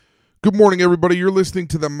Good morning, everybody. You're listening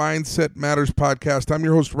to the Mindset Matters podcast. I'm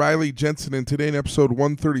your host, Riley Jensen, and today in episode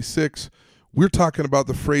 136, we're talking about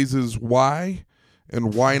the phrases why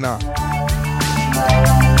and why not.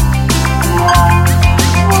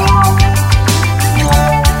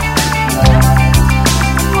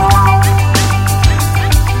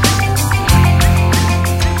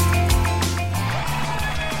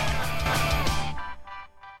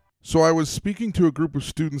 So I was speaking to a group of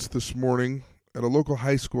students this morning at a local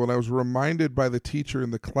high school, and I was reminded by the teacher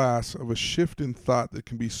in the class of a shift in thought that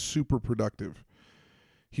can be super productive.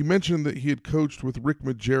 He mentioned that he had coached with Rick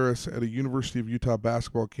Majerus at a University of Utah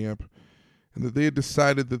basketball camp, and that they had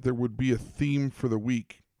decided that there would be a theme for the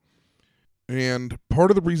week. And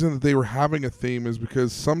part of the reason that they were having a theme is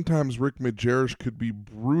because sometimes Rick Majerus could be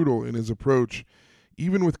brutal in his approach,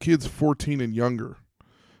 even with kids 14 and younger.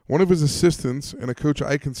 One of his assistants, and a coach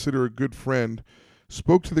I consider a good friend,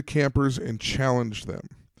 spoke to the campers and challenged them.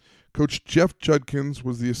 Coach Jeff Judkins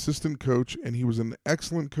was the assistant coach, and he was an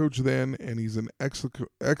excellent coach then, and he's an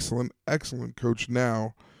excellent coach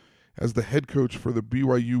now as the head coach for the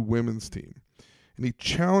BYU women's team. And he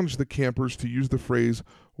challenged the campers to use the phrase,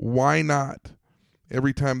 why not,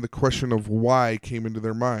 every time the question of why came into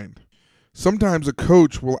their mind. Sometimes a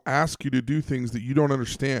coach will ask you to do things that you don't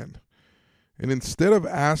understand. And instead of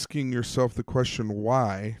asking yourself the question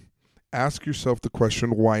why, ask yourself the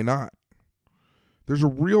question, why not? There's a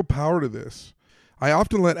real power to this. I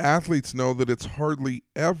often let athletes know that it's hardly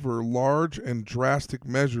ever large and drastic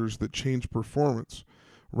measures that change performance.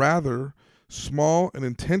 Rather, small and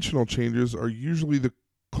intentional changes are usually the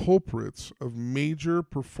culprits of major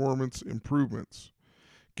performance improvements.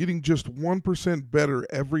 Getting just 1% better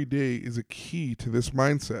every day is a key to this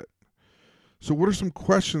mindset. So what are some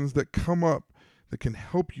questions that come up that can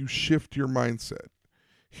help you shift your mindset?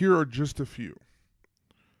 Here are just a few.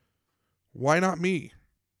 Why not me?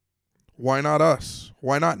 Why not us?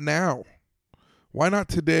 Why not now? Why not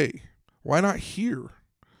today? Why not here?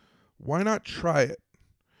 Why not try it?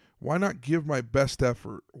 Why not give my best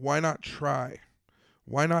effort? Why not try?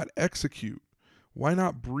 Why not execute? Why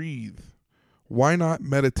not breathe? Why not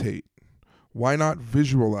meditate? Why not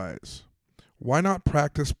visualize? Why not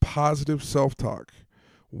practice positive self-talk?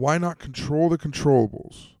 Why not control the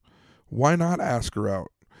controllables? Why not ask her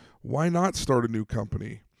out? Why not start a new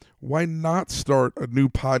company? Why not start a new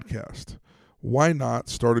podcast? Why not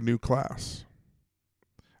start a new class?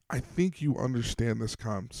 I think you understand this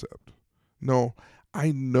concept. No,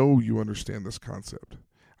 I know you understand this concept.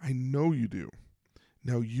 I know you do.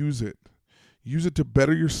 Now use it. Use it to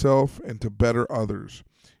better yourself and to better others.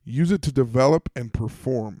 Use it to develop and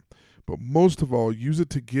perform. But most of all, use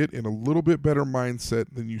it to get in a little bit better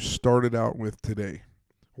mindset than you started out with today.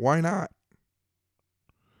 Why not?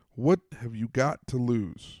 What have you got to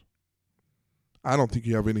lose? I don't think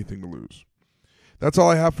you have anything to lose. That's all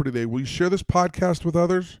I have for today. Will you share this podcast with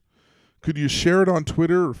others? Could you share it on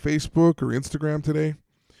Twitter or Facebook or Instagram today?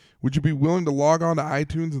 Would you be willing to log on to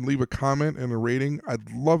iTunes and leave a comment and a rating?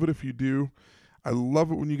 I'd love it if you do. I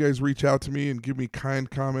love it when you guys reach out to me and give me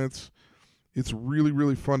kind comments. It's really,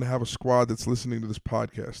 really fun to have a squad that's listening to this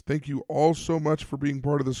podcast. Thank you all so much for being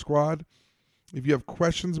part of the squad. If you have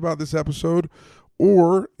questions about this episode,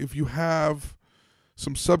 or if you have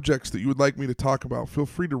some subjects that you would like me to talk about, feel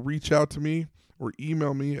free to reach out to me or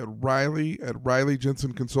email me at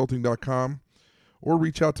riley@rileyjensenconsulting.com, or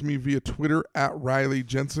reach out to me via Twitter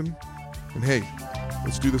 @RileyJensen. And hey,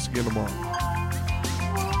 let's do this again tomorrow.